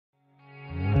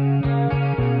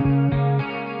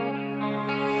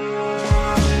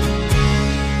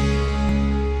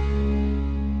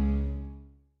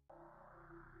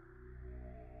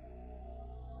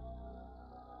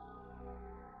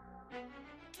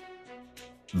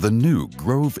The new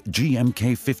Grove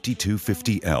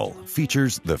GMK5250L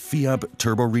features the FIAB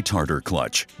Turbo Retarder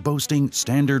clutch, boasting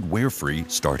standard wear-free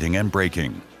starting and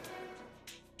braking.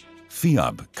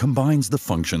 FIAB combines the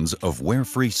functions of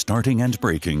wear-free starting and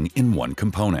braking in one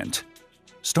component.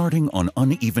 Starting on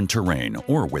uneven terrain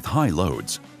or with high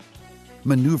loads,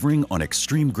 maneuvering on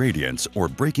extreme gradients or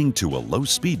braking to a low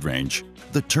speed range,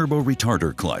 the Turbo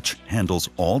Retarder clutch handles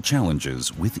all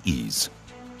challenges with ease.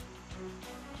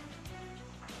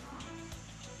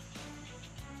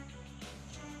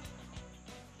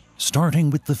 Starting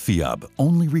with the FIAB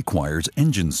only requires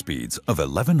engine speeds of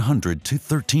 1100 to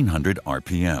 1300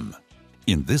 RPM.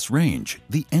 In this range,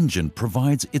 the engine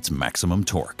provides its maximum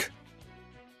torque.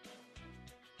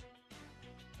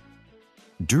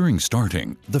 During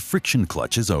starting, the friction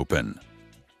clutch is open.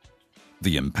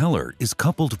 The impeller is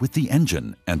coupled with the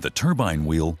engine and the turbine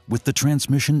wheel with the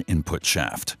transmission input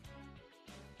shaft.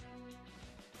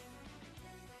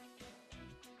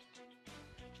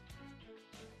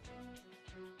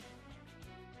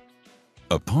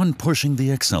 Upon pushing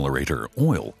the accelerator,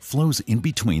 oil flows in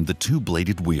between the two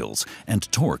bladed wheels and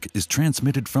torque is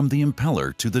transmitted from the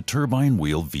impeller to the turbine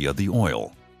wheel via the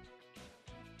oil.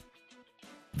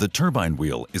 The turbine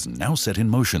wheel is now set in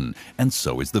motion, and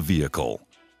so is the vehicle.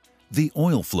 The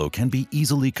oil flow can be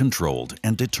easily controlled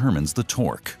and determines the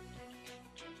torque.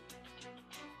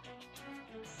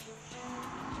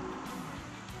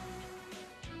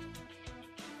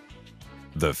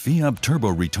 The FIAB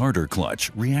Turbo Retarder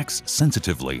clutch reacts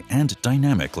sensitively and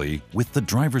dynamically with the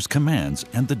driver's commands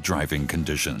and the driving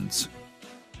conditions.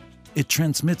 It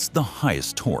transmits the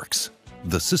highest torques.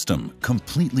 The system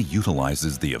completely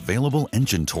utilizes the available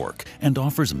engine torque and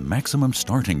offers maximum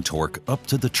starting torque up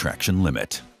to the traction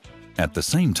limit. At the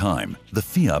same time, the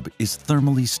FIAB is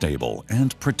thermally stable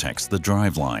and protects the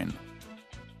driveline.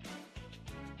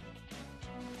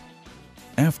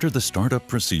 After the startup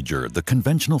procedure, the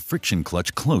conventional friction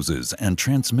clutch closes and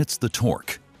transmits the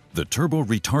torque. The turbo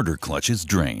retarder clutch is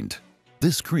drained.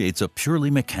 This creates a purely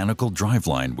mechanical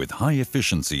driveline with high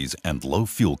efficiencies and low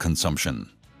fuel consumption.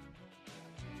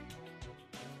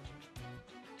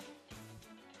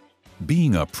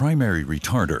 Being a primary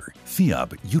retarder,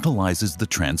 FIAB utilizes the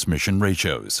transmission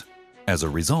ratios. As a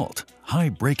result, high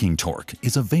braking torque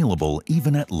is available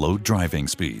even at low driving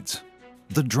speeds.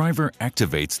 The driver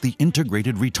activates the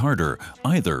integrated retarder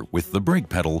either with the brake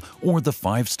pedal or the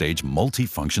 5-stage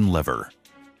multi-function lever.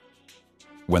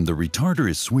 When the retarder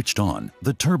is switched on,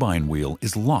 the turbine wheel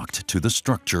is locked to the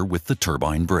structure with the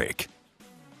turbine brake.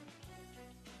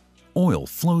 Oil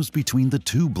flows between the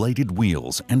two bladed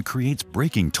wheels and creates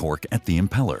braking torque at the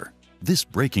impeller. This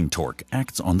braking torque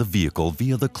acts on the vehicle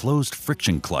via the closed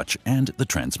friction clutch and the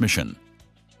transmission.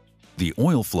 The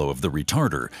oil flow of the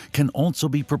retarder can also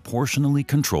be proportionally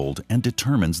controlled and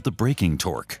determines the braking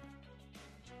torque.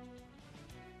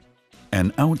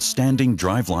 An outstanding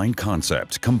driveline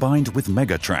concept combined with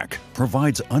Megatrack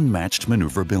provides unmatched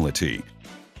maneuverability,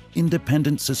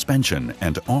 independent suspension,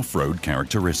 and off-road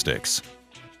characteristics.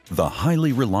 The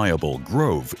highly reliable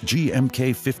Grove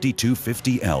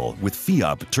GMK5250L with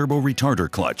FIAB Turbo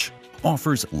Retarder clutch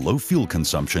offers low fuel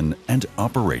consumption and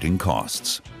operating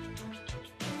costs.